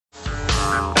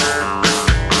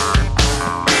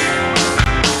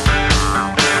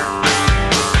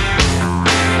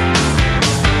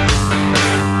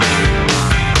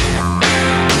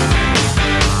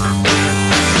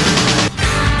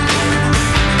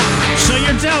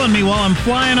telling me while I'm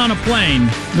flying on a plane,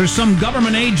 there's some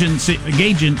government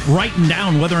agent writing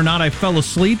down whether or not I fell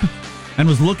asleep and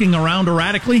was looking around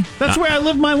erratically? That's the way I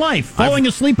live my life, falling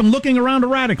asleep and looking around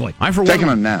erratically. Taking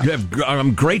a nap.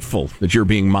 I'm grateful that you're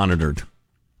being monitored.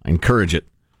 I encourage it.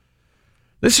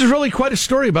 This is really quite a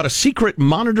story about a secret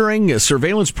monitoring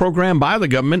surveillance program by the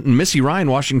government. And Missy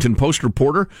Ryan, Washington Post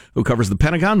reporter who covers the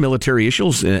Pentagon, military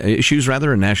issues,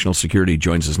 and national security,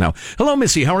 joins us now. Hello,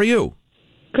 Missy. How are you?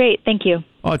 Great, thank you.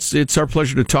 Oh, it's our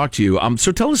pleasure to talk to you.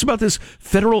 So tell us about this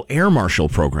federal air marshal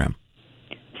program.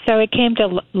 So it came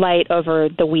to light over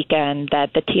the weekend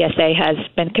that the TSA has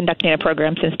been conducting a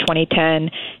program since 2010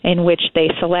 in which they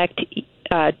select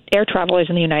air travelers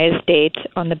in the United States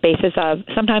on the basis of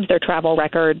sometimes their travel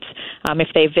records, if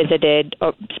they visited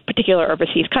particular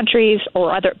overseas countries,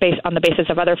 or on the basis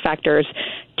of other factors,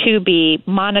 to be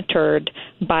monitored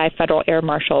by federal air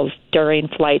marshals during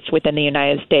flights within the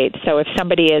United States. So if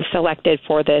somebody is selected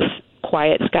for this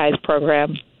Quiet Skies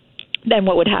program, then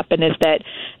what would happen is that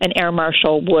an air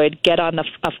marshal would get on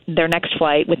their next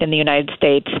flight within the United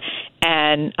States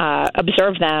and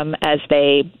observe them as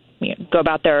they go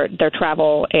about their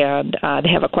travel, and they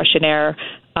have a questionnaire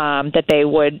that they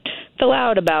would fill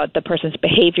out about the person's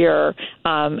behavior,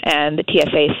 and the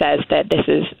TSA says that this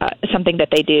is something that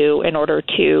they do in order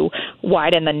to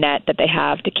widen the net that they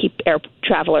have to keep air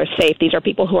travelers safe. These are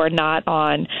people who are not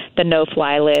on the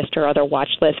no-fly list or other watch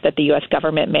list that the U.S.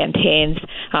 government maintains,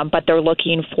 but they're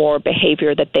looking for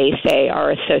behavior that they say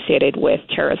are associated with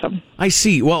terrorism. I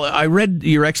see. Well, I read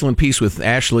your excellent piece with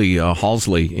Ashley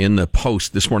Halsley in the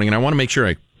Post this morning, and I want to make sure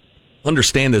I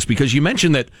understand this, because you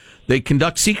mentioned that they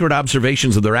conduct secret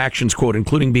observations of their actions, quote,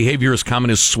 including behavior as common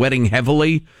as sweating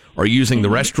heavily or using the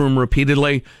restroom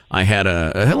repeatedly. I had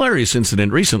a hilarious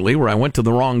incident recently where I went to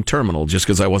the wrong terminal just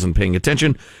because I wasn't paying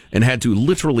attention and had to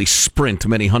literally sprint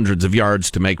many hundreds of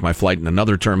yards to make my flight in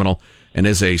another terminal. And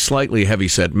as a slightly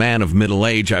heavyset man of middle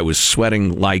age, I was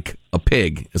sweating like a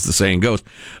pig, as the saying goes.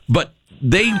 But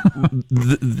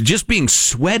just being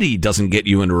sweaty doesn't get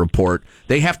you in a report.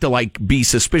 They have to be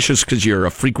suspicious because you're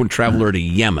a frequent traveler to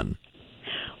Yemen.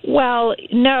 Well,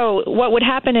 no. What would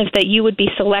happen is that you would be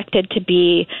selected to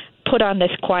be put on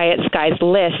this Quiet Skies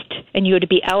list, and you would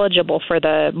be eligible for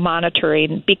the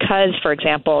monitoring because, for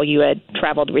example, you had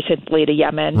traveled recently to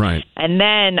Yemen. Right. And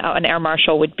then an air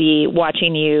marshal would be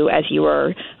watching you as you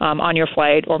were on your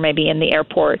flight or maybe in the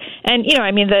airport. And,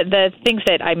 the things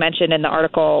that I mentioned in the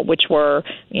article, which were,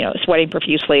 sweating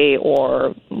profusely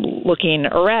or looking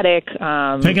erratic,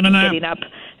 taking a nap, getting up.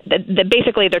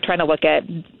 Basically, they're trying to look at.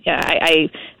 I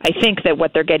think that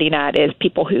what they're getting at is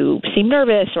people who seem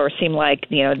nervous or seem like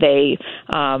they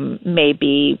may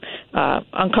be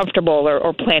uncomfortable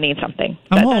or planning something.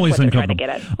 I'm always that's what uncomfortable. they're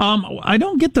trying to get at. I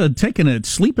don't get the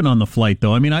sleeping on the flight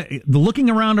though. I mean, the looking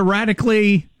around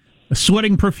erratically,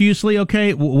 sweating profusely.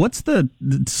 Okay, what's the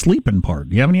sleeping part?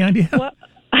 Do you have any idea?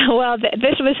 Well,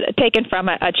 this was taken from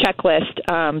a checklist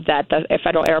that the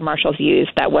federal air marshals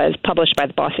used that was published by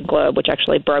the Boston Globe, which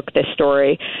actually broke this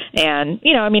story. And,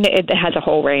 it has a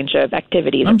whole range of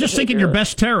activities. I'm just thinking your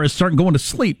best terrorists aren't going to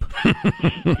sleep.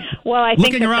 Well, I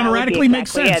think looking around erratically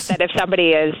makes sense. That if somebody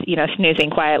is, snoozing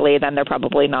quietly, then they're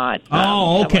probably not.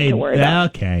 Okay.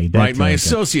 Okay. Right. My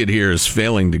associate here is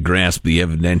failing to grasp the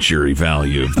evidentiary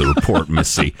value of the report,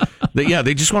 Missy.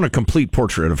 They just want a complete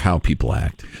portrait of how people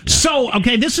act. Yeah. So,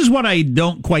 okay, this is what I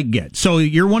don't quite get. So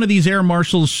you're one of these air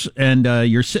marshals, and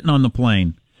you're sitting on the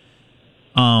plane.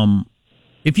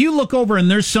 If you look over and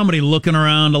there's somebody looking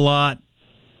around a lot,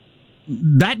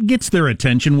 that gets their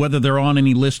attention, whether they're on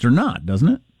any list or not, doesn't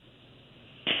it?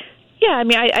 Yeah,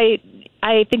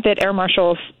 I think that air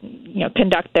marshals,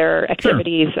 conduct their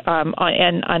activities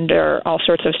and under all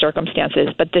sorts of circumstances,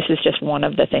 but this is just one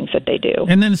of the things that they do.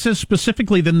 And then it says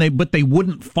specifically, but they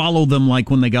wouldn't follow them like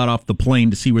when they got off the plane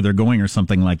to see where they're going or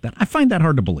something like that. I find that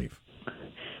hard to believe.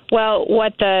 Well,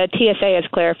 what the TSA has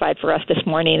clarified for us this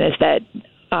morning is that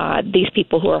these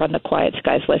people who are on the Quiet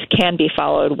Skies list can be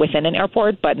followed within an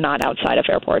airport, but not outside of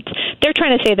airports. They're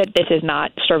trying to say that this is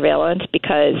not surveillance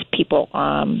because people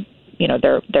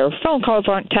their phone calls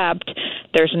aren't tapped.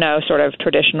 There's no sort of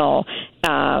traditional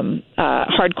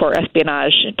hardcore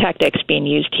espionage tactics being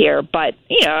used here. But,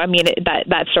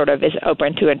 that sort of is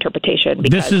open to interpretation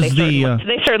because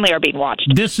they certainly are being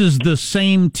watched. This is the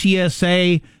same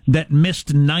TSA that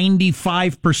missed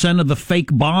 95% of the fake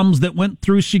bombs that went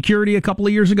through security a couple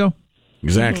of years ago?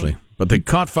 Exactly. Mm-hmm. But they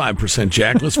caught 5%,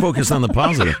 Jack. Let's focus on the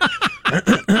positive.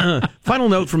 Final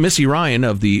note from Missy Ryan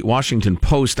of the Washington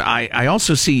Post. I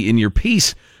also see in your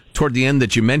piece toward the end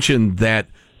that you mentioned that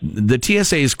the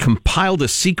TSA has compiled a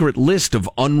secret list of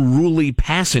unruly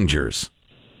passengers.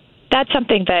 That's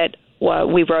something that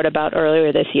what we wrote about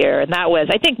earlier this year, and that was,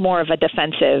 I think, more of a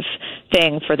defensive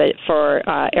thing for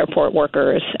airport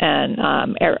workers and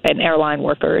airline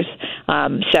workers.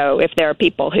 So if there are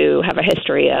people who have a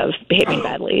history of behaving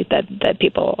badly, that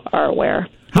people are aware.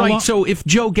 Right. So if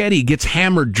Joe Getty gets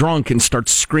hammered drunk and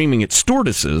starts screaming at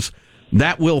stewardesses,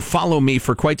 that will follow me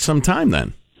for quite some time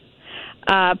then.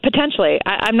 Potentially.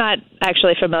 I'm not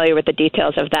actually familiar with the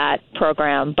details of that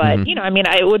program, but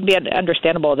it would be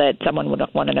understandable that someone would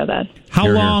want to know that. How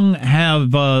long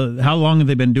have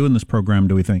they been doing this program,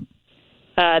 do we think?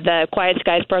 The Quiet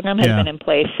Skies program has been in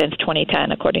place since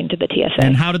 2010, according to the TSA.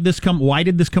 And why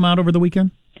did this come out over the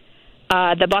weekend?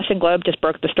 The Boston Globe just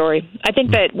broke the story. I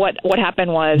think that what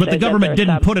happened was... But the government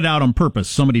didn't put it out on purpose.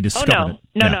 Somebody discovered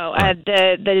it. No. Right.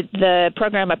 The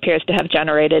program appears to have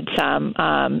generated some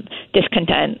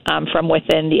discontent from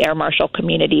within the air marshal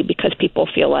community because people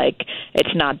feel like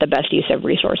it's not the best use of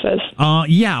resources. I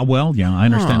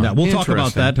understand that. We'll talk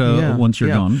about that once you're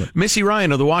gone. But. Missy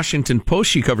Ryan of the Washington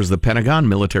Post. She covers the Pentagon,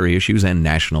 military issues, and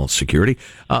national security.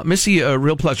 Missy, a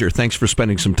real pleasure. Thanks for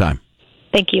spending some time.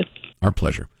 Thank you. Our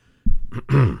pleasure.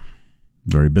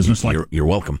 Very businesslike. You're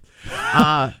welcome.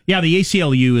 The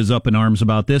ACLU is up in arms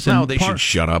about this. And they should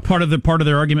shut up. Part of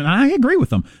their argument, I agree with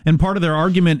them, and part of their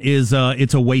argument is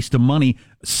it's a waste of money,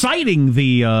 citing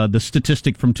the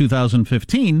statistic from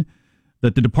 2015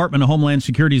 that the Department of Homeland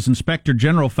Security's Inspector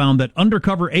General found that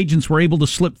undercover agents were able to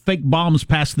slip fake bombs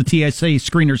past the TSA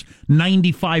screeners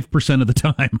 95% of the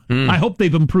time. I hope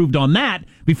they've improved on that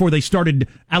before they started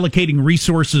allocating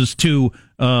resources to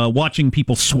watching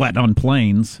people sweat on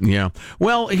planes. Yeah.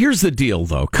 Well, here's the deal,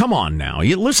 though. Come on now.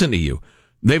 Listen to you.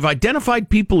 They've identified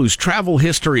people whose travel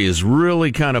history is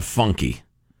really kind of funky.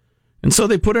 And so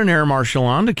they put an air marshal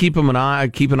on to keep an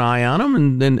eye on them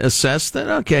and then assess that,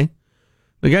 okay,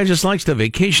 the guy just likes to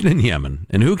vacation in Yemen,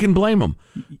 and who can blame him?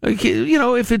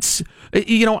 If it's,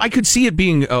 I could see it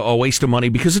being a waste of money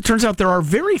because it turns out there are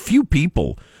very few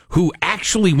people who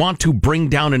actually want to bring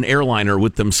down an airliner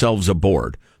with themselves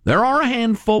aboard. There are a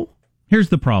handful. Here's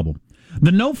the problem.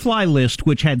 The no-fly list,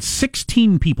 which had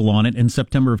 16 people on it in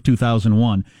September of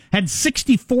 2001, had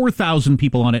 64,000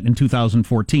 people on it in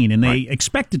 2014, and they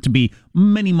expect it to be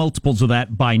many multiples of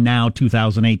that by now,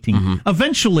 2018. Mm-hmm.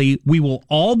 Eventually, we will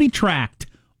all be tracked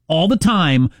all the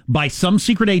time by some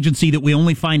secret agency that we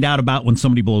only find out about when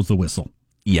somebody blows the whistle.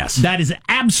 Yes. That is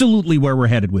absolutely where we're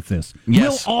headed with this.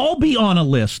 Yes. We'll all be on a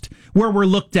list where we're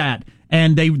looked at,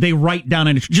 and they write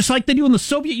down, just like they do in the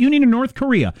Soviet Union and North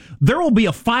Korea. There will be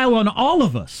a file on all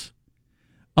of us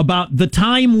about the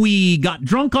time we got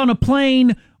drunk on a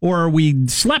plane, or we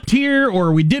slept here,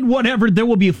 or we did whatever. There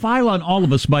will be a file on all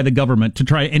of us by the government to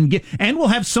try and get, and we'll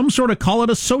have some sort of, call it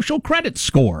a social credit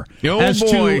score as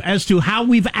to how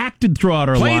we've acted throughout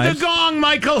our lives. Play the gong,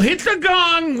 Michael. Hit the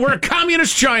gong. We're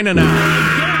communist China now.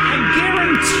 I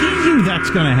guarantee you that's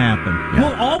going to happen. Yeah.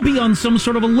 We'll all be on some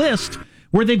sort of a list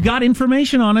where they've got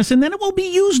information on us, and then it will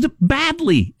be used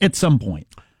badly at some point.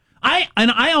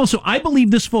 I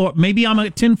believe this for, maybe I'm a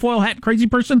tinfoil hat crazy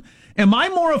person. Am I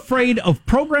more afraid of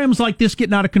programs like this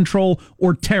getting out of control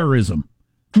or terrorism?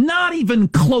 Not even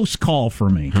close call for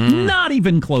me. Not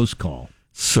even close call.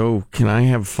 So can I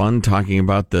have fun talking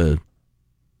about the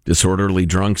disorderly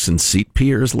drunks and seat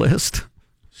peers list?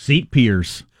 Seat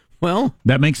peers. Well,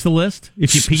 that makes the list?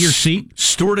 If you pee your seat?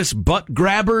 Stewardess butt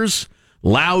grabbers,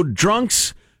 loud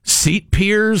drunks, seat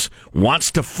peers,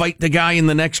 wants to fight the guy in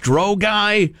the next row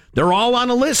guy. They're all on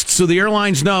a list, so the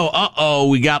airlines know,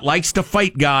 we got likes to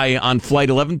fight guy on flight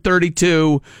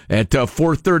 1132 at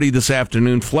 4:30 this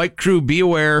afternoon. Flight crew, be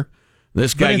aware.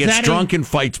 This guy gets drunk and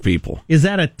fights people. Is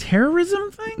that a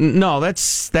terrorism thing? No,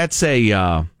 that's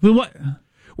a... What?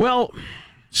 Well...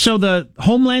 So the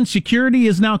Homeland Security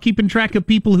is now keeping track of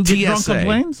people who get drunk on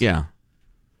planes?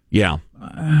 Yeah.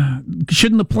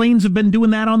 Shouldn't the planes have been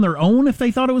doing that on their own if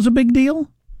they thought it was a big deal?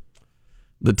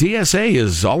 The TSA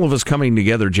is all of us coming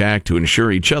together, Jack, to ensure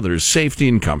each other's safety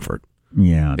and comfort.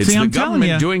 Yeah. It's the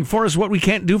government doing for us what we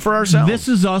can't do for ourselves. This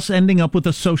is us ending up with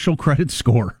a social credit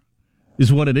score,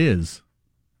 is what it is.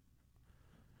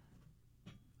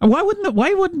 Why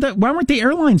weren't the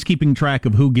airlines keeping track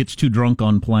of who gets too drunk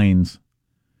on planes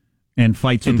and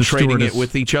fights with the trading stewardess? It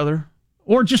with each other?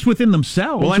 Or just within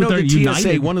themselves. Well, I know the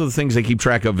TSA, one of the things they keep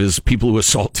track of is people who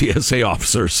assault TSA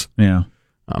officers. Yeah.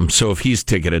 So if he's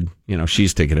ticketed,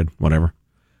 she's ticketed, whatever.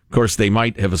 Of course, they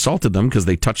might have assaulted them because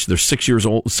they touched their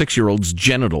 6-year-old's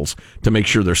genitals to make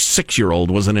sure their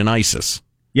 6-year-old wasn't in ISIS.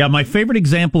 Yeah, my favorite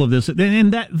example of this,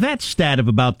 and that stat of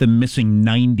about them missing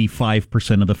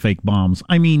 95% of the fake bombs.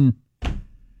 I mean,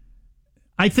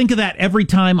 I think of that every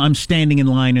time I'm standing in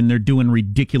line and they're doing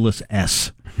ridiculous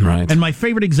S. Right. And my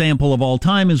favorite example of all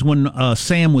time is when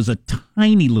Sam was a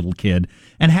tiny little kid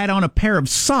and had on a pair of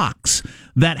socks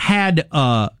that had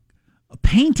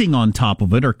painting on top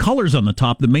of it or colors on the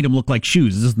top that made him look like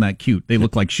shoes. Isn't that cute? They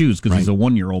look like shoes because he's a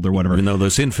 1-year-old or whatever. Even though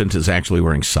this infant is actually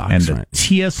wearing socks. And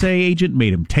the TSA agent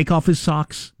made him take off his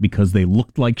socks because they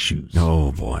looked like shoes.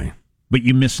 Oh, boy. But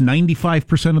you miss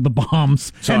 95% of the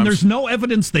bombs, and there's no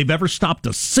evidence they've ever stopped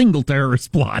a single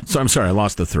terrorist plot. So I'm sorry, I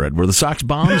lost the thread. Were the socks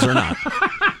bombs or not?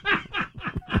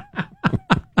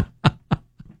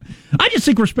 I just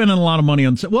think we're spending a lot of money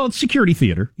on, it's security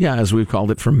theater. Yeah, as we've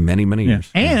called it for many, many years.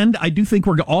 And I do think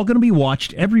we're all going to be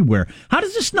watched everywhere. How do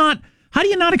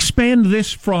you not expand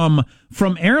this from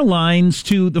airlines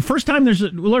to the first time there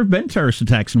have been terrorist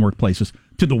attacks in workplaces,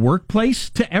 to the workplace,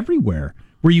 to everywhere,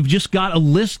 where you've just got a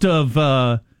list of,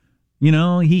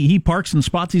 he parks in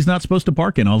spots he's not supposed to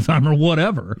park in all the time or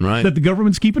whatever, that the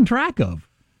government's keeping track of.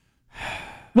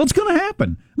 What's going to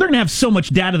happen? They're going to have so much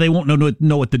data they won't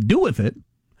know what to do with it.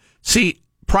 See,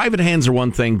 private hands are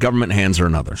one thing, government hands are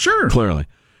another. Sure. Clearly.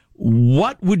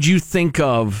 What would you think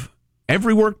of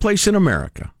every workplace in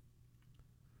America?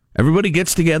 Everybody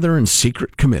gets together in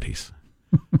secret committees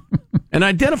and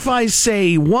identifies,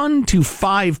 say, 1 to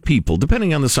 5 people,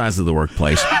 depending on the size of the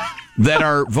workplace, that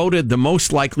are voted the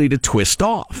most likely to twist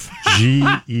off.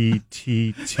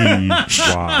 Getti.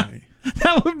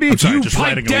 That would be... You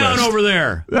pipe down over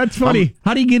there. That's funny.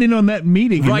 How do you get in on that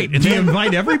meeting? Right. Do you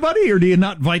invite everybody, or do you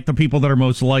not invite the people that are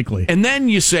most likely? And then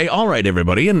you say, all right,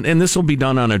 everybody, and this will be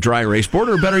done on a dry erase board,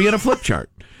 or better yet, a flip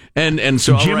chart. And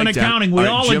so Jim and accounting, we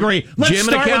all agree.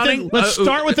 Let's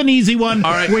start with an easy one.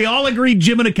 All right. We all agree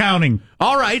Jim and accounting.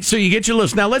 All right, so you get your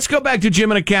list. Now let's go back to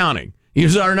Jim and accounting. He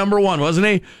was our number one, wasn't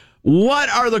he? What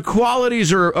are the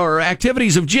qualities or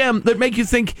activities of Jim that make you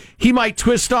think he might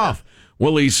twist off?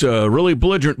 Well, he's really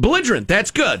belligerent. Belligerent, that's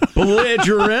good.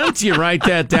 Belligerent, you write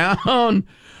that down.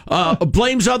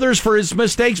 Blames others for his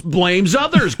mistakes. Blames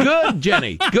others. Good,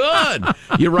 Jenny. Good.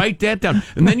 You write that down.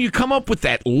 And then you come up with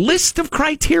that list of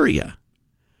criteria.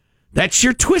 That's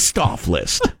your twist-off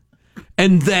list.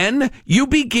 And then you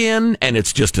begin, and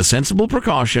it's just a sensible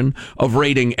precaution, of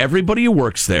rating everybody who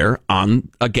works there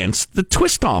against the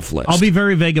twist-off list. I'll be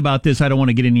very vague about this. I don't want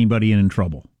to get anybody in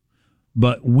trouble.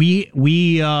 But we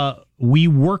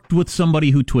worked with somebody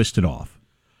who twisted off.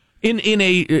 In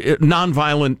a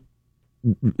nonviolent,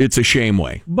 it's a shame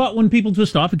way. But when people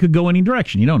twist off, it could go any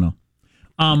direction. You don't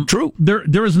know. True.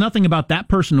 There is nothing about that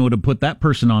person who would have put that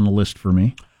person on the list for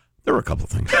me. There were a couple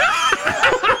things.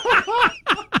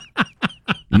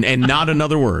 And not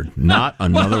another word. Not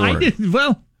another word.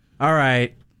 All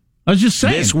right. I was just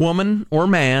saying. This woman or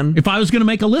man. If I was going to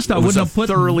make a list, I wouldn't have put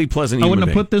thoroughly pleasant. I wouldn't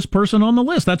have put this person on the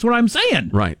list. That's what I'm saying.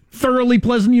 Right. Thoroughly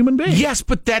pleasant human being. Yes,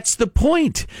 but that's the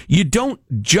point. You don't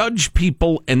judge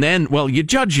people and then, you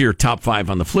judge your top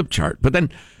 5 on the flip chart, but then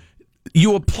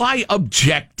you apply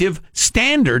objective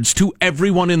standards to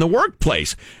everyone in the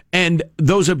workplace. And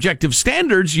those objective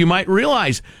standards, you might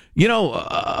realize,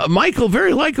 Michael,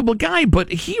 very likable guy,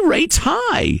 but he rates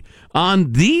high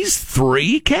on these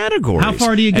 3 categories. How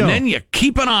far do you go? And then you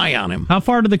keep an eye on him. How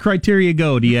far do the criteria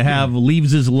go? Do you have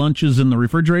leaves his lunches in the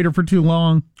refrigerator for too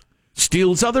long?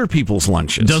 Steals other people's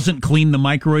lunches. Doesn't clean the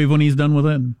microwave when he's done with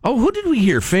it? Oh, who did we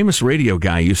hear? Famous radio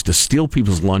guy used to steal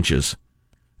people's lunches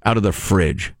out of the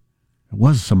fridge. It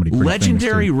was somebody pretty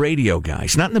legendary famous, radio guy.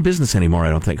 He's not in the business anymore, I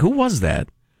don't think. Who was that?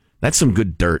 That's some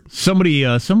good dirt.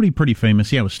 Somebody pretty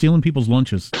famous. Yeah, was stealing people's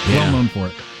lunches. Yeah. Well known for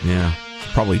it. Yeah,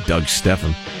 probably Doug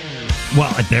Steffen.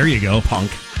 Well, there you go.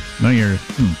 Punk. No, you're...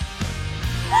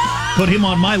 Put him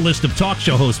on my list of talk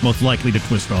show hosts most likely to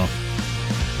twist off.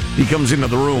 He comes into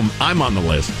the room. I'm on the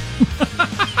list.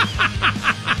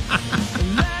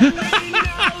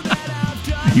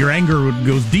 Your anger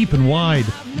goes deep and wide.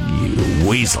 You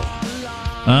weasel.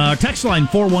 Text line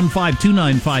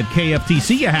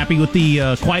 415-295-KFTC. You happy with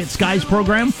the Quiet Skies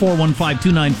program?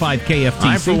 415-295-KFTC.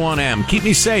 I, for one, am. Keep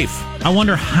me safe. I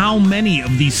wonder how many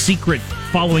of these secret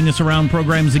following us around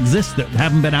programs exist that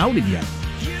haven't been outed yet.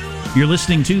 You're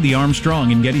listening to the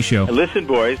Armstrong and Getty Show. Listen,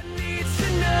 boys.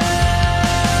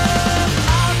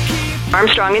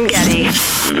 Armstrong and Getty.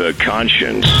 The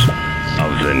conscience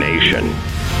of the nation.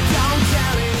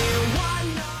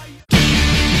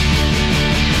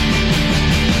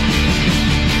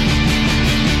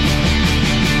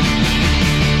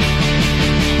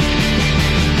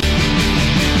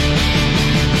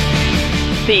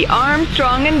 The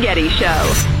Armstrong and Getty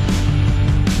Show.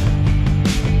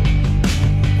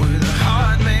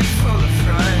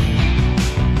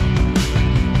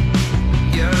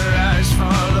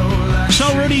 So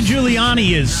Rudy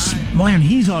Giuliani is Man,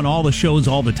 he's on all the shows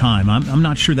all the time. I'm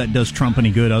not sure that does Trump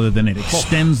any good other than it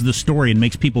extends the story and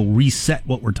makes people reset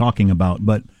what we're talking about.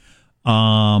 But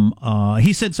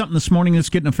he said something this morning that's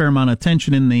getting a fair amount of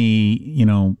attention in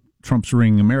the, Trump's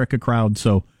Ring America crowd.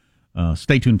 So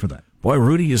stay tuned for that. Boy,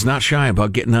 Rudy is not shy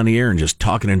about getting on the air and just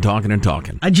talking and talking and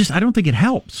talking. I don't think it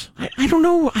helps. I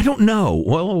don't know.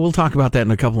 Well, we'll talk about that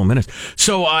in a couple of minutes.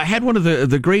 So I had one of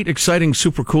the great, exciting,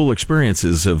 super cool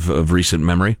experiences of recent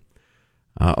memory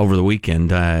over the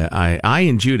weekend. I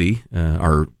and Judy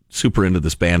are super into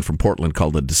this band from Portland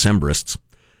called the Decemberists,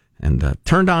 and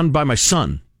turned on by my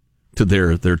son to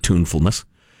their tunefulness.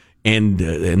 And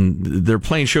they're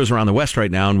playing shows around the West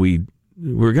right now, and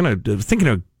we're thinking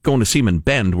of going to see him in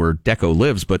Bend, where Deco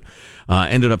lives, but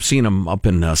ended up seeing him up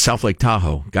in South Lake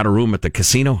Tahoe. Got a room at the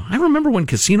casino. I remember when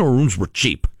casino rooms were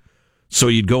cheap, so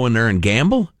you'd go in there and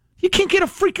gamble. You can't get a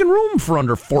freaking room for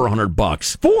under $400.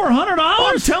 $400?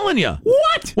 I'm telling you.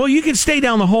 What? Well, you can stay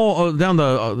down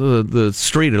the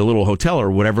street at a little hotel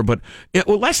or whatever. But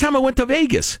last time I went to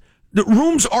Vegas, the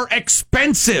rooms are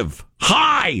expensive,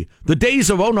 high. The days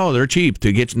of they're cheap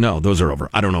to get. No, those are over.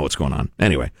 I don't know what's going on.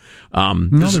 Anyway,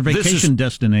 they're vacation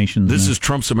destinations. This is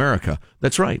Trump's America.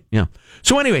 That's right. Yeah.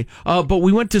 So anyway, but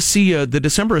we went to see the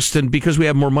Decemberists, and because we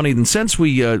have more money than sense,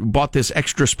 we bought this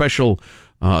extra special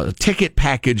ticket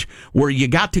package where you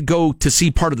got to go to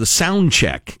see part of the sound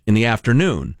check in the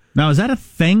afternoon. Now, is that a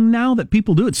thing now that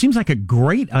people do? It seems like a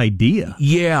great idea.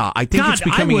 Yeah, I think it's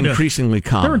becoming increasingly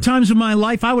common. There were times in my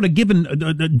life I would have given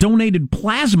donated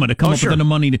plasma to come up with the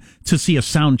money to see a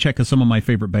sound check of some of my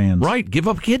favorite bands. Right, give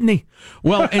up a kidney.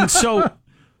 Well, and so...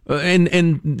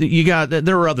 And you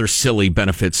there are other silly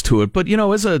benefits to it, but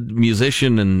as a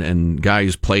musician and guy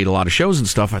who's played a lot of shows and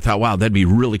stuff, I thought, wow, that'd be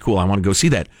really cool. I want to go see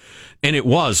that. And it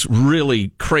was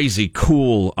really crazy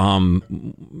cool.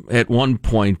 At one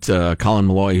point, Colin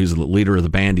Malloy, who's the leader of the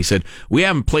band, he said, we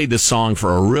haven't played this song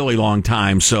for a really long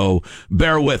time, so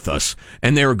bear with us.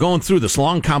 And they were going through this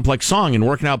long, complex song and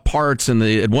working out parts. And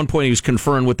at one point, he was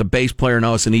conferring with the bass player,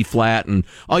 no, it's an E flat. And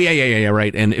yeah,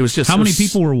 right. And it was just... How many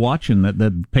people were watching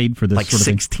that paid for this like sort of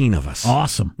 16 of us.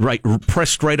 Awesome. Right,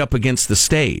 pressed right up against the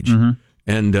stage. Mm-hmm.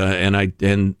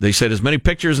 And they said, as many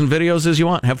pictures and videos as you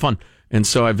want, have fun. And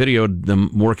so I videoed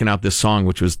them working out this song,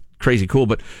 which was crazy cool.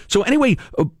 But so anyway,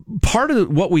 part of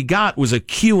what we got was a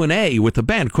Q&A with the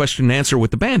band, question and answer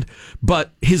with the band.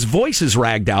 But his voice is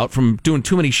ragged out from doing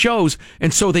too many shows.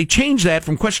 And so they changed that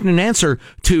from question and answer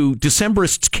to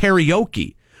Decemberists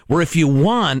karaoke, where if you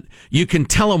want, you can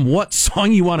tell them what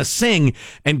song you want to sing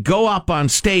and go up on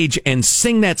stage and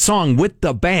sing that song with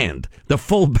the band, the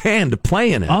full band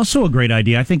playing it. Also a great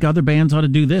idea. I think other bands ought to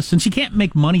do this. Since you can't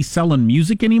make money selling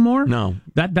music anymore, no,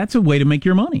 that's a way to make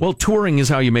your money. Well, touring is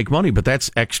how you make money, but that's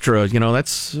extra.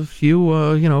 That's a few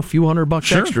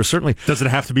 $100 extra, certainly. Does it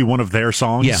have to be one of their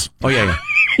songs? Yeah. Oh, yeah.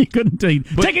 You couldn't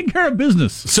taking care of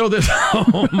business. So this,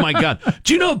 oh my God.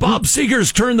 Do you know Bob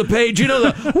Seger's Turn the Page? You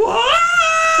know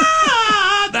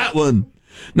that one.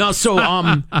 No, so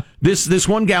this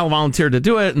one gal volunteered to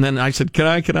do it, and then I said, can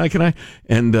I?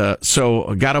 And so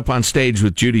I got up on stage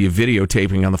with Judy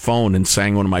videotaping on the phone and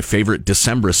sang one of my favorite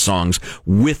Decemberist songs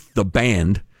with the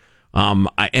band.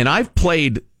 And I've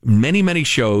played many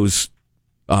shows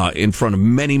in front of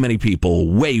many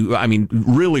people,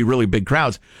 really, really big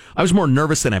crowds. I was more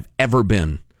nervous than I've ever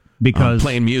been because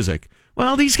playing music.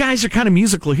 Well, these guys are kind of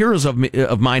musical heroes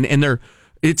of mine, and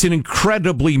it's an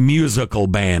incredibly musical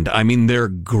band. I mean, they're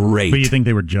great. But you think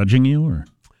they were judging you, or?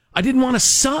 I didn't want to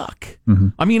suck. Mm-hmm.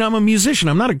 I mean, I'm a musician.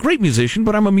 I'm not a great musician,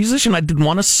 but I'm a musician. I didn't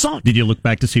want to suck. Did you look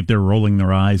back to see if they're rolling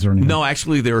their eyes or anything? No,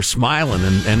 actually, they were smiling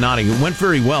and nodding. It went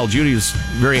very well. Judy was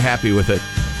very happy with it.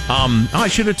 I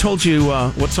should have told you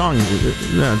what song.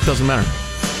 It doesn't matter.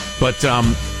 But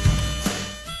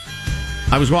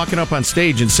I was walking up on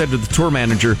stage and said to the tour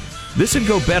manager, this would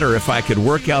go better if I could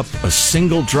work up a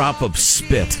single drop of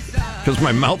spit, because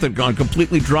my mouth had gone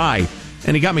completely dry.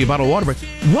 And he got me a bottle of water. But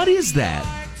what is that?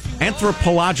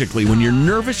 Anthropologically, when you're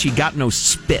nervous, you got no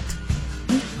spit.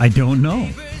 I don't know.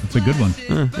 It's a good one.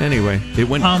 Anyway, it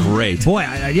went great. Boy,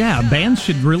 bands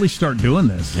should really start doing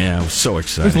this. Yeah, I was so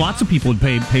excited. There's lots of people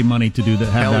who pay money to do that,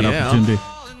 have opportunity.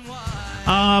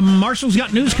 Marshall's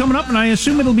got news coming up, and I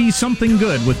assume it'll be something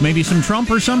good with maybe some Trump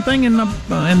or something and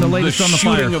the latest on the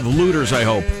fire. The shooting of looters, I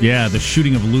hope. Yeah, the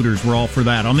shooting of looters. We're all for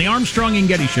that on the Armstrong and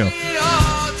Getty Show.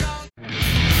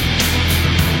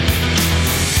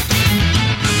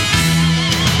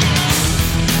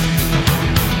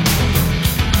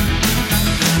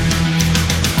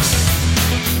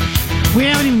 We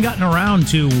haven't even gotten around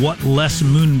to what Les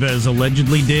Moonves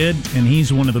allegedly did, and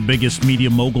he's one of the biggest media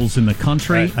moguls in the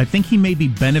country. Right. I think he may be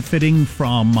benefiting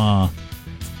from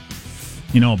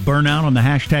burnout on the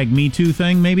hashtag #MeToo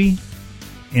thing, maybe,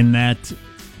 in that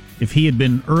if he had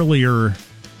been earlier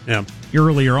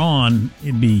on,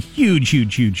 it'd be huge.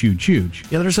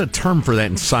 Yeah, there's a term for that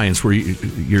in science where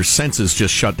your senses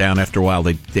just shut down after a while.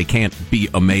 They can't be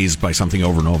amazed by something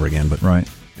over and over again. But right,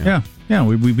 yeah,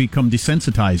 we become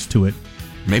desensitized to it.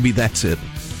 Maybe that's it.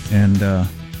 And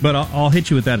but I'll hit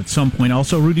you with that at some point.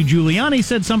 Also, Rudy Giuliani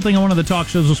said something on one of the talk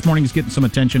shows this morning is getting some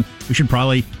attention. We should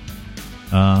probably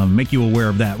make you aware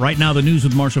of that. Right now, the news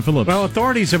with Marshall Phillips. Well,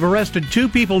 authorities have arrested 2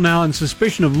 people now on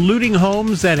suspicion of looting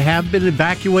homes that have been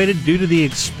evacuated due to the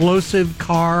explosive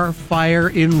car fire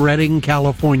in Redding,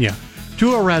 California.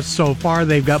 2 arrests so far.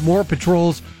 They've got more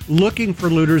patrols looking for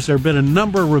looters. There have been a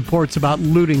number of reports about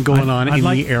looting going on in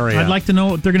the area. I'd like to know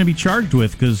what they're going to be charged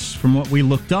with, because from what we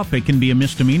looked up, it can be a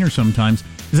misdemeanor sometimes.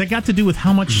 Has that got to do with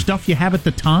how much stuff you have at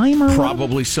the time? Or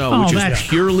probably so, which is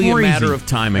purely crazy. A matter of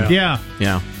timing. Yeah.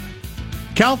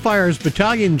 CAL FIRE's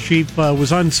battalion chief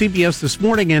was on CBS this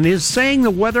morning and is saying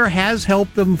the weather has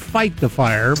helped them fight the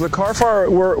fire. The car fire,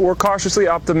 we're cautiously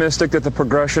optimistic that the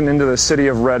progression into the city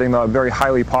of Redding, a very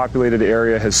highly populated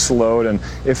area, has slowed and,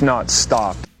 if not,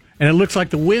 stopped. And it looks like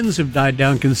the winds have died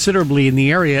down considerably in the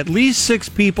area. At least 6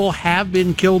 people have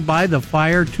been killed by the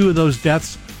fire. 2 of those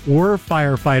deaths were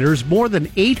firefighters. More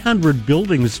than 800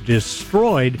 buildings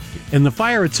destroyed, and the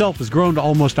fire itself has grown to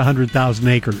almost 100,000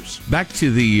 acres. Back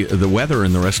to the weather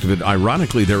and the rest of it.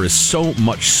 Ironically, there is so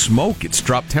much smoke, it's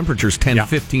dropped temperatures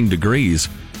 15 degrees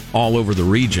all over the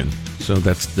region. So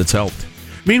that's helped.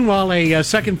 Meanwhile, a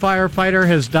second firefighter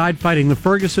has died fighting the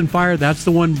Ferguson fire. That's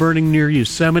the one burning near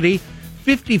Yosemite.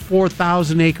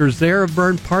 54,000 acres there have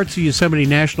burned. Parts of Yosemite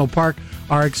National Park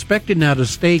are expected now to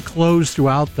stay closed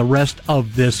throughout the rest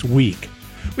of this week.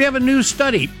 We have a new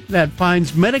study that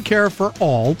finds Medicare for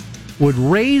All would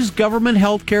raise government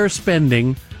health care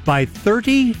spending by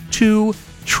 $32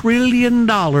 trillion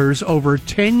over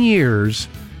 10 years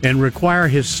and require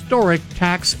historic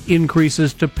tax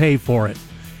increases to pay for it.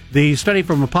 The study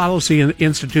from a policy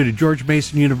institute at George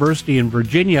Mason University in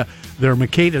Virginia, their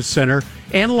Mercatus Center,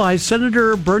 analyzed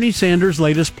Senator Bernie Sanders'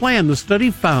 latest plan. The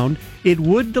study found it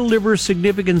would deliver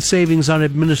significant savings on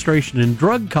administration and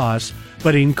drug costs,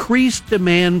 but increased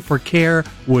demand for care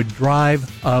would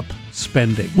drive up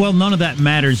spending. Well, none of that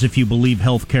matters if you believe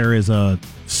health care is a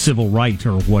civil right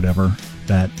or whatever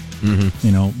that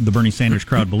the Bernie Sanders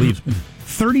crowd believes.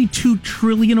 $32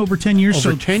 trillion over 10 years.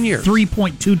 Over 10 years.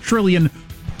 $3.2 trillion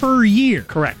per year.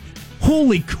 Correct.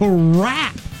 Holy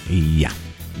crap. Yeah.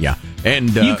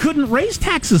 And you couldn't raise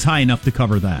taxes high enough to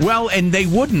cover that. Well, and they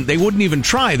wouldn't even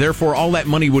try. Therefore, all that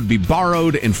money would be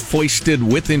borrowed and foisted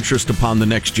with interest upon the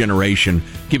next generation,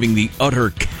 giving the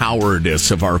utter cowardice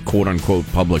of our quote-unquote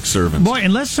public servants. Boy,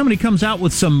 unless somebody comes out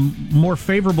with some more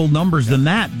favorable numbers than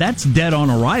that, that's dead on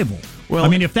arrival. Well, I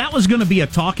mean, if that was going to be a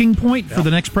talking point for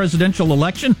the next presidential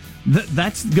election,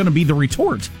 that's going to be the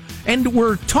retort. And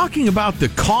we're talking about the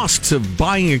costs of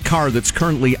buying a car that's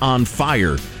currently on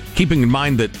fire, keeping in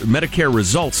mind that Medicare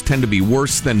results tend to be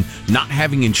worse than not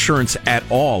having insurance at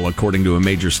all, according to a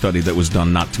major study that was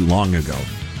done not too long ago.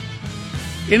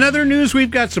 In other news, we've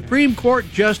got Supreme Court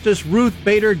Justice Ruth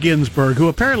Bader Ginsburg, who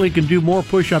apparently can do more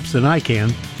push-ups than I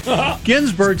can.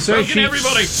 Ginsburg says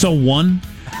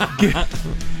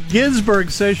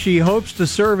Ginsburg says she hopes to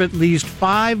serve at least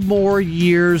 5 more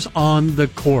years on the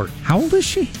court. How old is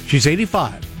she? She's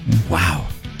 85. Wow.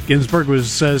 Ginsburg was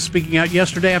speaking out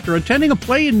yesterday after attending a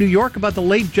play in New York about the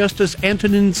late Justice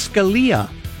Antonin Scalia.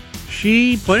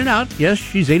 She pointed out, yes,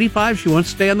 she's 85. She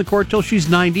wants to stay on the court till she's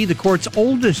 90. The court's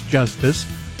oldest justice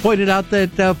pointed out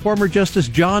that former Justice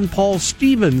John Paul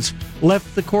Stevens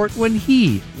left the court when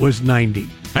he was 90.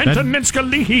 Antonin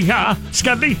Scalia.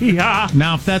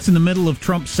 Now, if that's in the middle of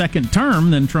Trump's second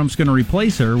term, then Trump's going to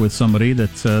replace her with somebody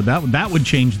that's that would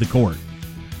change the court.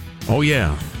 Oh,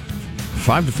 yeah.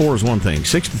 5-4 is one thing.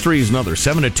 6-3 is another.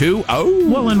 7-2. Oh,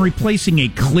 well, and replacing a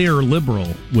clear liberal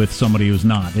with somebody who's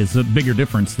not is a bigger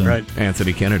difference than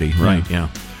Anthony Kennedy. Right. Yeah.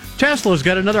 Tesla's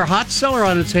got another hot seller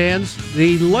on its hands.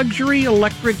 The luxury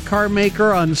electric car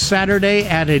maker on Saturday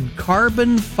added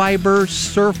carbon fiber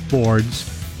surfboards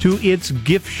to its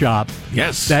gift shop.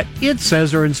 Yes. That it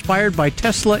says are inspired by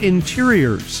Tesla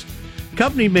interiors. The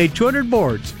company made 200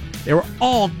 boards. They were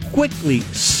all quickly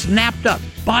snapped up,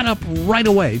 bought up right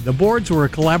away. The boards were a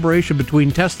collaboration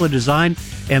between Tesla Design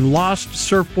and Lost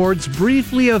Surfboards,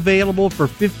 briefly available for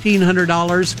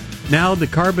 $1,500. Now the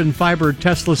carbon fiber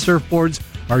Tesla surfboards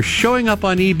are showing up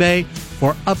on eBay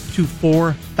for up to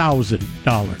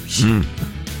 $4,000.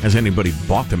 Has anybody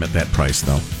bought them at that price,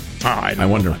 though? I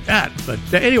wonder about that. But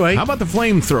anyway, how about the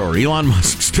flamethrower? Elon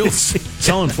Musk still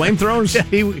selling flamethrowers?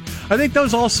 I think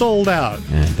those all sold out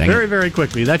very, very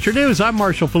quickly. That's your news. I'm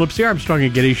Marshall Phillips, the Armstrong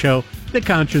and Getty Show, the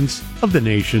conscience of the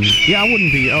nation. Yeah, I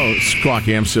wouldn't be. Oh,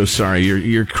 Squawky, I'm so sorry.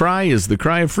 Your cry is the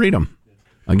cry of freedom.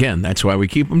 Again, that's why we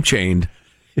keep them chained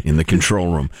in the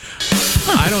control room.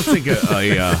 I don't think a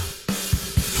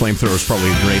flamethrower is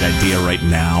probably a great idea right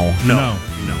now. No.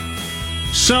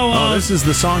 So, this is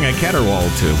the song I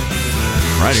caterwauled to.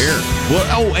 Right here.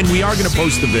 Well, and we are going to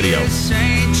post the video.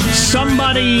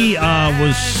 Somebody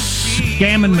was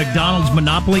scamming McDonald's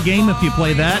Monopoly game, if you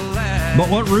play that. But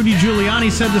what Rudy Giuliani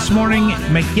said this morning,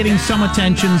 getting some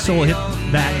attention, so we'll hit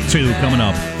that, too, coming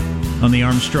up on the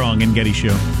Armstrong and Getty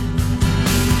Show.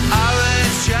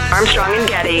 Armstrong and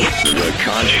Getty. The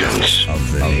conscience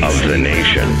of the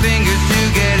nation.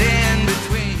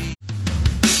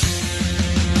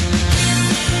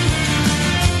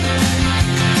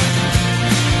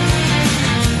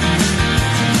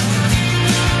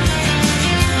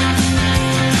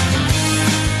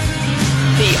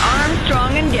 The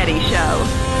Armstrong and Getty Show.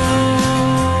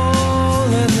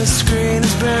 And the screen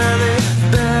is barely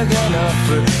big enough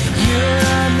for you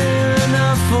and near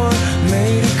enough for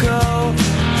me to go.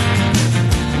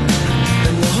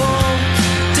 And the whole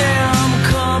damn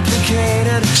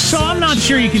complicated. So I'm not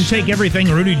sure you can take everything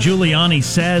Rudy Giuliani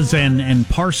says and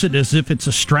parse it as if it's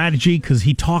a strategy, because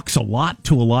he talks a lot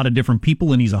to a lot of different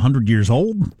people, and he's 100 years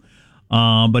old.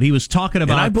 But he was talking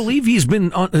about... And I believe he's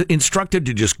been instructed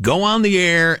to just go on the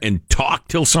air and talk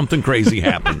till something crazy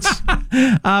happens.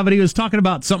 But he was talking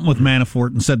about something with Manafort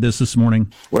and said this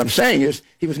morning. What I'm saying is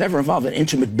he was never involved in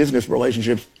intimate business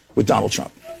relationships with Donald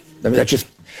Trump. I mean, that's just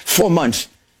 4 months.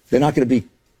 They're not going to be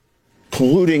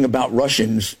colluding about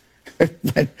Russians,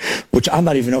 which I'm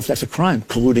not even know if that's a crime,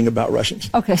 colluding about Russians.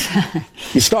 Okay.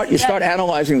 You start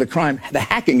analyzing the crime. The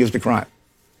hacking is the crime.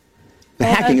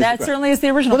 That certainly is the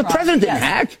original. Well, the president didn't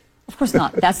hack. Of course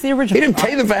not. That's the original. He didn't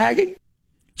pay them for hacking.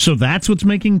 So that's what's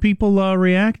making people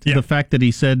react? Yeah. The fact that he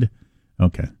said,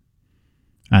 okay.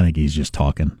 I think he's just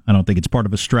talking. I don't think it's part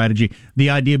of a strategy.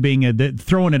 The idea being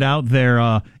throwing it out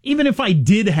there, even if I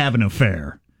did have an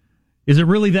affair, is it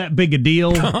really that big a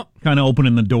deal? Kind of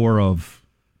opening the door of...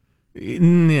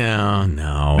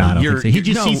 No. I don't think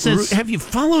so. He says, have you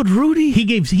followed Rudy?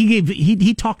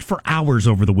 He talked for hours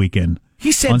over the weekend.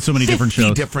 He said on so many different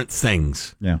shows, different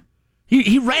things. Yeah,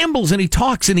 he rambles and he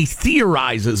talks and he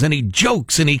theorizes and he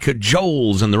jokes and he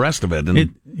cajoles and the rest of it.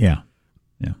 And yeah.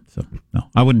 So no,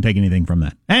 I wouldn't take anything from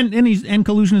that. And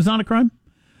collusion is not a crime.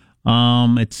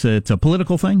 It's a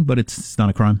political thing, but it's not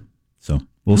a crime. So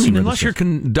we'll see. Unless you're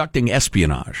conducting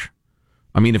espionage.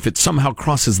 I mean, if it somehow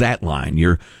crosses that line,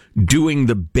 you're doing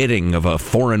the bidding of a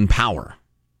foreign power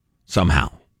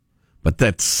somehow. But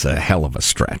that's a hell of a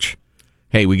stretch.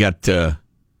 Hey, we got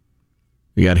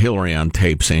Hillary on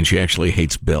tape saying she actually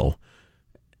hates Bill,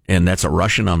 and that's a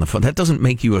Russian on the phone. That doesn't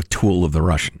make you a tool of the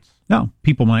Russians. No,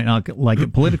 people might not like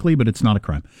it politically, but it's not a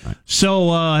crime. Right.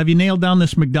 So, have you nailed down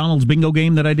this McDonald's bingo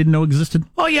game that I didn't know existed?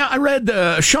 Oh, yeah, I read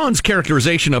Sean's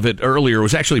characterization of it earlier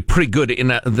was actually pretty good in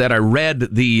that I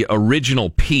read the original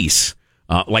piece,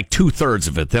 like 2/3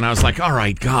 of it. Then I was like, all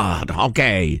right, God,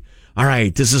 okay. All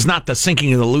right, this is not the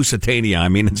sinking of the Lusitania. I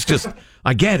mean, it's just,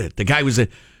 I get it. The guy was a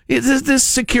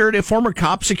former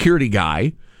cop security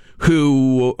guy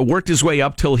who worked his way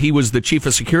up till he was the chief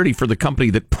of security for the company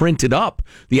that printed up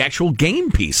the actual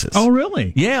game pieces. Oh,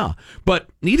 really? Yeah. But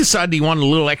he decided he wanted a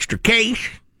little extra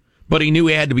cash, but he knew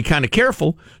he had to be kind of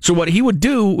careful. So what he would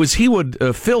do was he would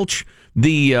filch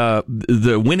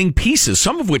the winning pieces,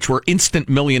 some of which were instant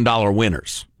 $1 million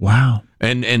winners. Wow.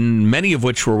 And many of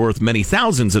which were worth many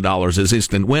thousands of dollars as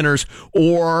instant winners,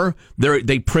 or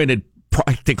they printed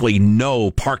practically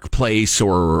no Park Place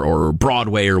or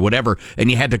Broadway or whatever, and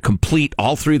you had to complete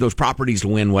all three of those properties to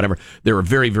win whatever. There were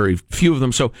very, very few of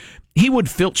them. So he would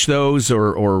filch those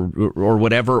or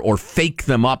whatever, or fake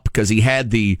them up because he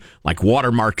had the like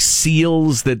watermark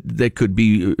seals that could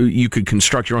be, you could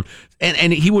construct your own.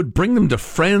 And he would bring them to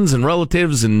friends and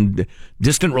relatives and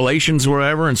distant relations or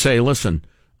whatever and say, listen,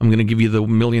 I'm going to give you the $1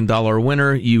 million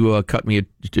winner. You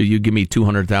you give me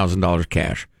 $200,000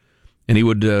 cash. And he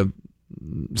would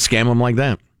scam them like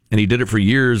that. And he did it for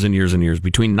years and years and years,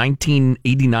 between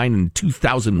 1989 and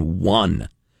 2001.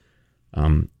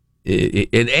 And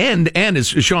as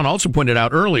Sean also pointed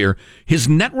out earlier, his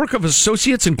network of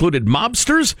associates included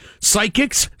mobsters,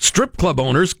 psychics, strip club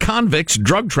owners, convicts,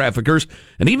 drug traffickers,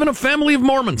 and even a family of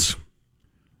Mormons.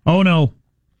 Oh, no.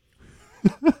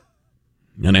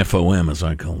 An FOM, as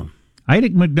I call them. I eat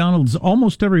at McDonald's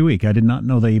almost every week. I did not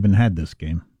know they even had this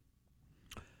game.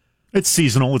 It's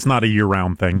seasonal. It's not a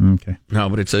year-round thing. Okay. No,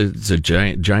 but it's a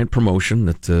giant promotion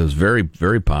that is very,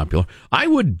 very popular. I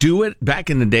would do it back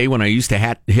in the day when I used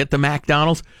to hit the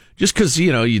McDonald's, just because,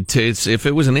 if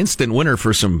it was an instant winner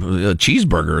for some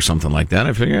cheeseburger or something like that,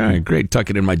 I figure, all right, great, tuck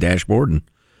it in my dashboard, and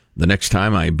the next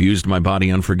time I abused my body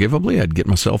unforgivably, I'd get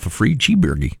myself a free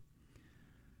cheeseburger.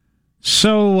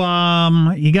 So,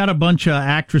 you got a bunch of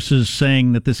actresses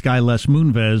saying that this guy, Les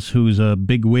Moonves, who's a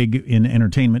big wig in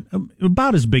entertainment,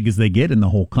 about as big as they get in the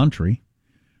whole country,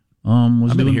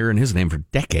 I've been hearing his name for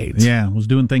decades. Yeah, was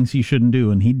doing things he shouldn't do,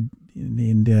 and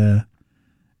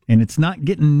it's not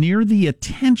getting near the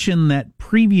attention that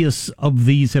previous of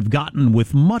these have gotten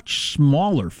with much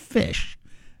smaller fish.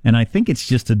 And I think it's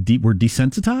just we're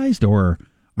desensitized, or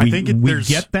we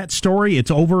get that story,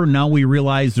 it's over, and now we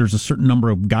realize there's a certain number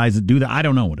of guys that do that. I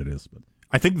don't know what it is. But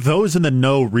I think those in the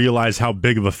know realize how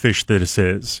big of a fish this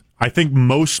is. I think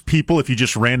most people, if you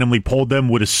just randomly polled them,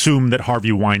 would assume that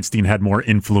Harvey Weinstein had more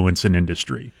influence in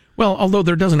industry. Well, although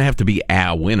there doesn't have to be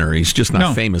a winner. He's just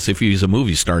not famous. If he's a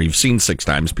movie star you've seen 6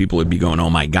 times, people would be going, oh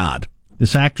my God.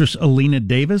 This actress, Alina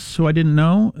Davis, who I didn't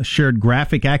know, shared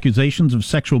graphic accusations of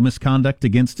sexual misconduct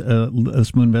against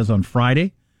Les Moonves on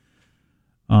Friday.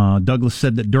 Douglas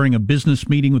said that during a business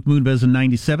meeting with Moonves in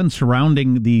 97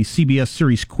 surrounding the CBS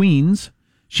series Queens,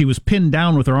 she was pinned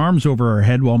down with her arms over her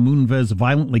head while Moonves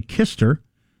violently kissed her.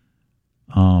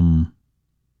 In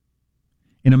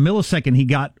a millisecond, he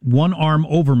got one arm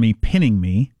over me, pinning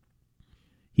me.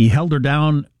 He held her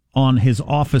down on his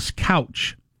office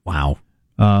couch. Wow.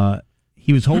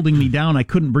 He was holding me down. I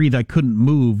couldn't breathe. I couldn't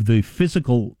move. The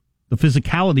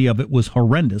physicality of it was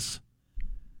horrendous.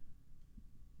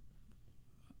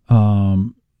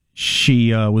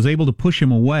 She was able to push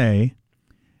him away.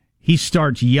 He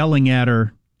starts yelling at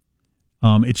her.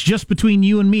 It's just between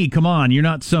you and me. Come on. You're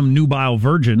not some nubile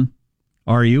virgin,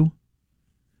 are you?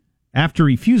 After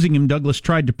refusing him, Douglas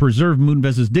tried to preserve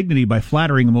Moonves' dignity by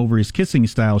flattering him over his kissing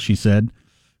style, she said.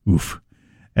 Oof.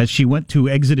 As she went to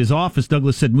exit his office,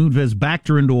 Douglas said Moonves backed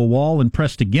her into a wall and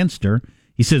pressed against her.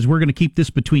 He says, we're going to keep this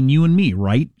between you and me,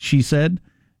 right? She said,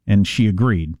 and she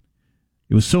agreed.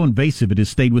 It was so invasive, it has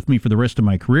stayed with me for the rest of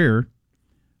my career.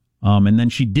 And then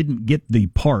she didn't get the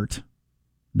part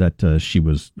that she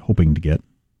was hoping to get.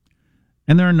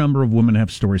 And there are a number of women who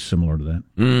have stories similar to that.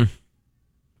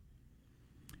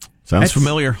 Sounds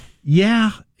familiar.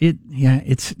 Yeah,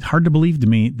 it's hard to believe to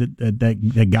me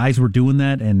that guys were doing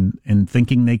that and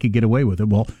thinking they could get away with it.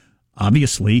 Well,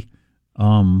 obviously,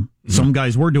 some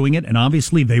guys were doing it, and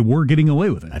obviously they were getting away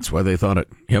with it. That's why they thought it.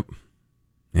 Yep.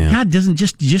 Yeah. God, doesn't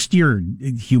just your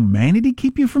humanity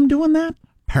keep you from doing that?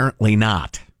 Apparently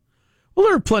not. Well,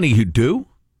 there are plenty who do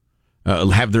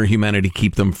have their humanity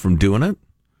keep them from doing it.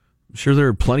 I'm sure there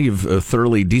are plenty of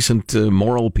thoroughly decent,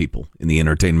 moral people in the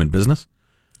entertainment business.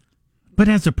 But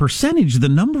as a percentage, the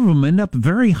number of them end up in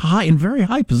very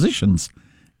high positions.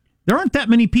 There aren't that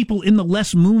many people in the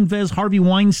Les Moonves, Harvey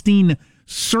Weinstein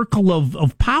circle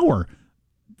of power.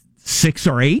 6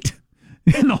 or 8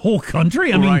 in the whole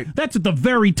country. I mean, that's at the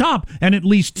very top, and at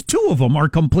least 2 of them are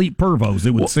complete pervos,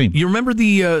 it would seem. You remember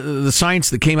the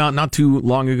science that came out not too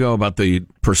long ago about the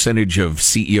percentage of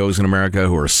CEOs in America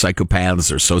who are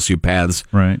psychopaths or sociopaths?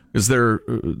 Right. Because they're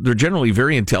generally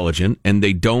very intelligent, and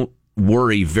they don't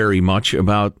worry very much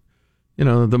about,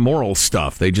 the moral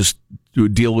stuff. They just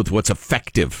deal with what's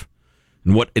effective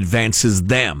and what advances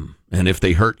them. And if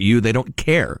they hurt you, they don't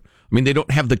care. I mean, they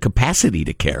don't have the capacity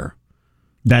to care.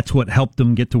 That's what helped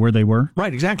them get to where they were?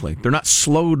 Right, exactly. They're not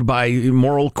slowed by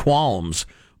moral qualms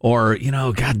or,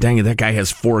 God dang it, that guy has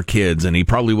 4 kids and he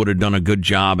probably would have done a good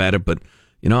job at it, but,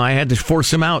 I had to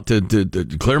force him out to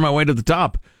clear my way to the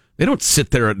top. They don't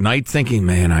sit there at night thinking,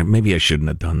 man, maybe I shouldn't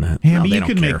have done that. Yeah, but you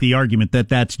can make the argument that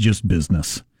that's just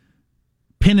business.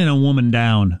 Pinning a woman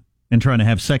down and trying to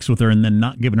have sex with her and then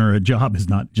not giving her a job is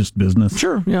not just business.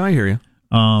 Sure, yeah, I hear you.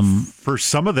 For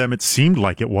some of them, it seemed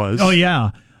like it was. Oh,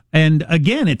 yeah. And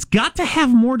again, it's got to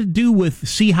have more to do with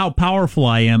see how powerful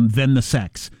I am than the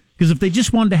sex. Because if they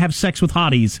just wanted to have sex with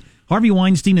hotties, Harvey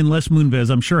Weinstein and Les Moonves,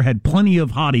 I'm sure, had plenty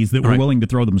of hotties that were willing to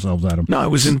throw themselves at him. No, it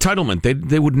was entitlement.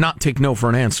 They would not take no for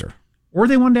an answer. Or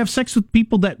they wanted to have sex with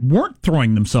people that weren't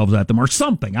throwing themselves at them or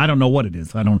something. I don't know what it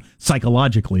is. I don't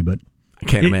psychologically, but I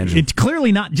can't imagine. It's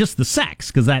clearly not just the sex,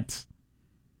 because that's...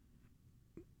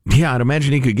 Yeah, I'd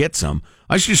imagine he could get some.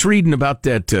 I was just reading about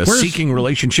that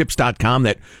seekingrelationships.com,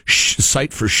 that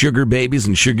site for sugar babies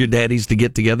and sugar daddies to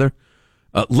get together.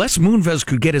 Les Moonves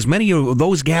could get as many of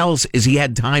those gals as he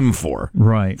had time for.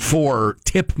 Right. For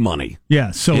tip money.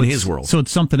 Yeah, so in his world. So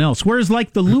it's something else. Whereas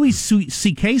like the Louis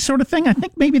C.K. sort of thing, I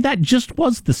think maybe that just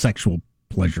was the sexual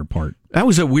pleasure part. That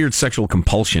was a weird sexual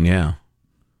compulsion, yeah.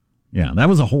 Yeah, that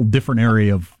was a whole different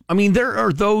area of... I mean, there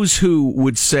are those who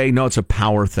would say, no, it's a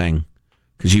power thing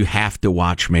because you have to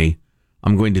watch me.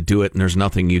 I'm going to do it, and there's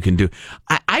nothing you can do.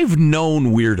 I've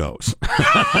known weirdos.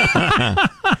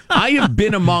 I have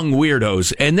been among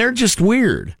weirdos, and they're just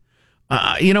weird.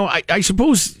 I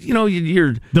suppose, your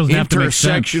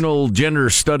intersectional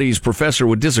gender studies professor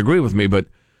would disagree with me, but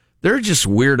they're just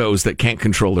weirdos that can't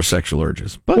control their sexual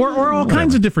urges. But, or all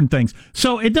kinds of different things.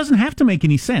 So it doesn't have to make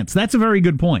any sense. That's a very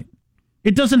good point.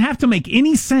 It doesn't have to make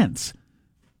any sense.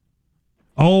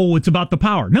 Oh, it's about the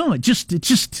power. No, it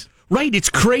just... Right, it's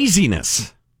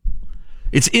craziness.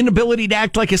 It's inability to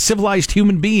act like a civilized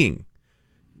human being.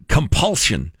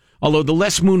 Compulsion. Although the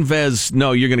Les Moonves,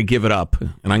 no, you're going to give it up,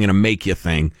 and I'm going to make you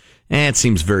thing. It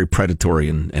seems very predatory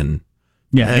and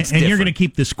yeah, and you're going to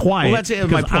keep this quiet. Well, that's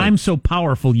my point. I'm so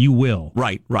powerful, you will.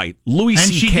 Right. Louis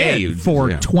C.K. And she did for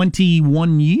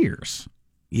 21 years.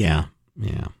 Yeah.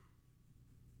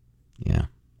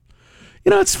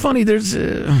 It's funny. There's...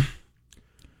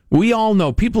 we all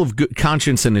know, people of good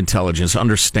conscience and intelligence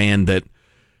understand that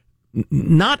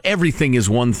not everything is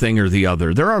one thing or the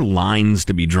other. There are lines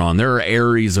to be drawn. There are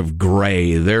areas of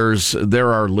gray.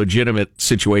 There are legitimate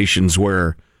situations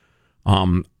where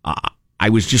I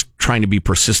was just trying to be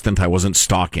persistent. I wasn't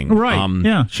stalking. Right.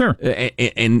 Yeah, sure.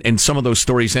 And some of those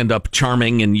stories end up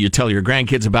charming, and you tell your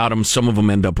grandkids about them. Some of them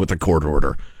end up with a court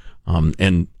order.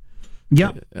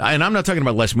 Yeah, and I'm not talking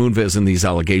about Les Moonves and these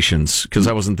allegations because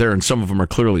I wasn't there, and some of them are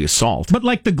clearly assault. But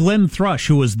like the Glenn Thrush,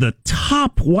 who was the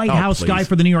top White House guy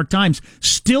for the New York Times,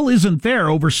 still isn't there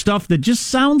over stuff that just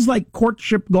sounds like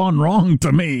courtship gone wrong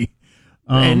to me,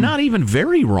 and not even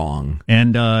very wrong.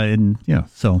 And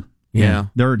so yeah,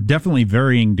 there are definitely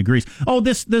varying degrees. Oh,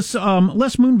 this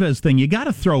Les Moonves thing, you got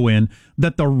to throw in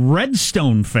that the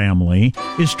Redstone family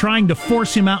is trying to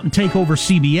force him out and take over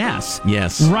CBS.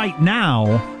 Yes, right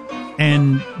now.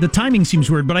 And the timing seems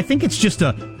weird, but I think it's just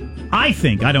I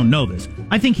don't know this.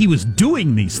 I think he was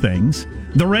doing these things.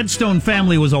 The Redstone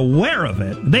family was aware of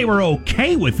it. They were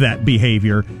okay with that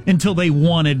behavior until they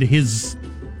wanted his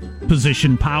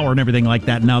position, power, and everything like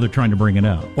that. Now they're trying to bring it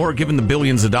up. Or given the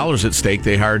billions of dollars at stake,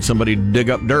 they hired somebody to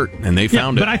dig up dirt, and they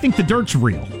found it. But I think the dirt's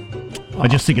real. I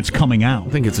just think it's coming out.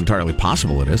 I think it's entirely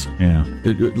possible it is. Yeah.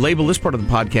 Label this part of the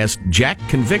podcast, Jack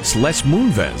convicts Les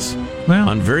Moonves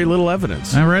on very little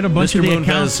evidence. I read a bunch of the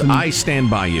accounts. I stand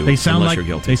by you they sound unless like, you're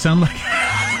guilty. They sound like...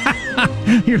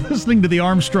 You're listening to the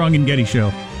Armstrong and Getty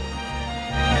Show.